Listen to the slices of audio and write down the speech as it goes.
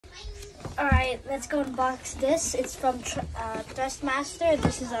Alright, let's go unbox this. It's from Thrustmaster.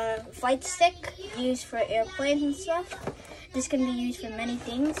 This is a flight stick used for airplanes and stuff. This can be used for many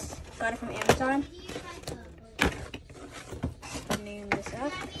things. Got it from Amazon. Opening this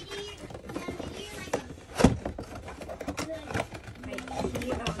up. Right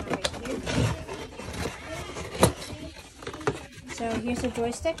here. So here's the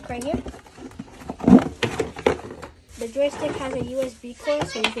joystick right here. The joystick has a USB cord,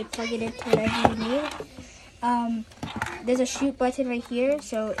 so you can plug it into whatever you need. There's a shoot button right here,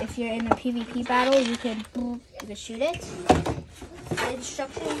 so if you're in a PvP battle, you can shoot it. The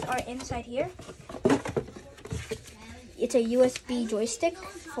instructions are inside here. It's a USB joystick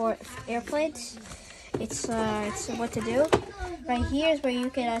for airplanes. It's what to do. Right here is where you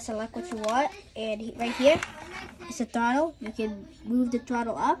can select what you want, and right here is the throttle. You can move the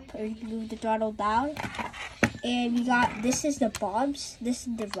throttle up, or you can move the throttle down. And we got, this is the bombs, this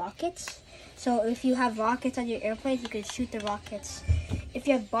is the rockets. So if you have rockets on your airplane, you can shoot the rockets. If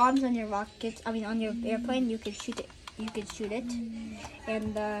you have bombs on your rockets, on your airplane, you can shoot it.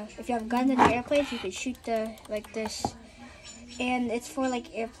 And if you have guns on your airplanes, you can shoot like this. And it's for like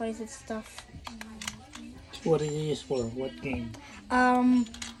airplanes and stuff. What is it used for? What game?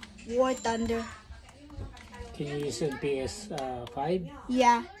 War Thunder. Can you use it PS5?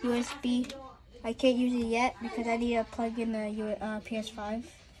 Yeah, USB. I can't use it yet because I need to plug in the PS5.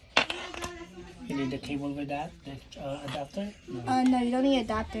 You need the cable with that, the adapter? No, you don't need an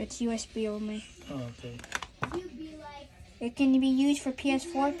adapter. It's USB only. Oh, okay. It can be used for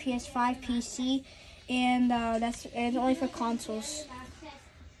PS4, PS5, PC, and it's only for consoles.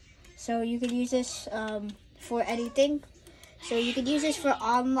 So you can use this for anything. So you could use this for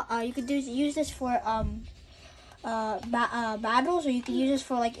you could use this for battles, or you can use this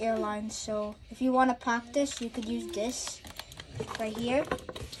for like airlines. So if you want to practice, you could use this right here.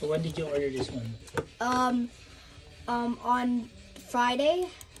 So when did you order this one? On Friday.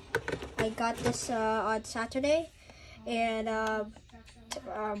 I got this on Saturday, and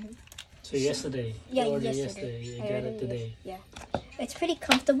so yesterday. Yeah, you ordered yesterday. You got it today. Yeah, it's pretty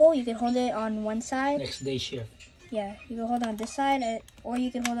comfortable. You can hold it on one side. Next day shift. Yeah, you can hold it on this side, or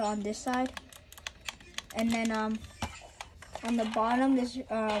you can hold it on this side. And then on the bottom, there's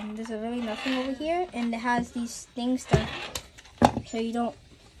really nothing over here, and it has these things so you don't,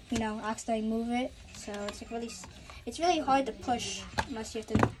 accidentally move it. So it's like it's really hard to push unless you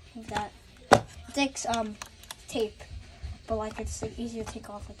have to move that. It takes tape, but like it's easier to take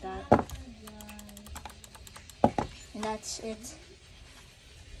off like that. And that's it.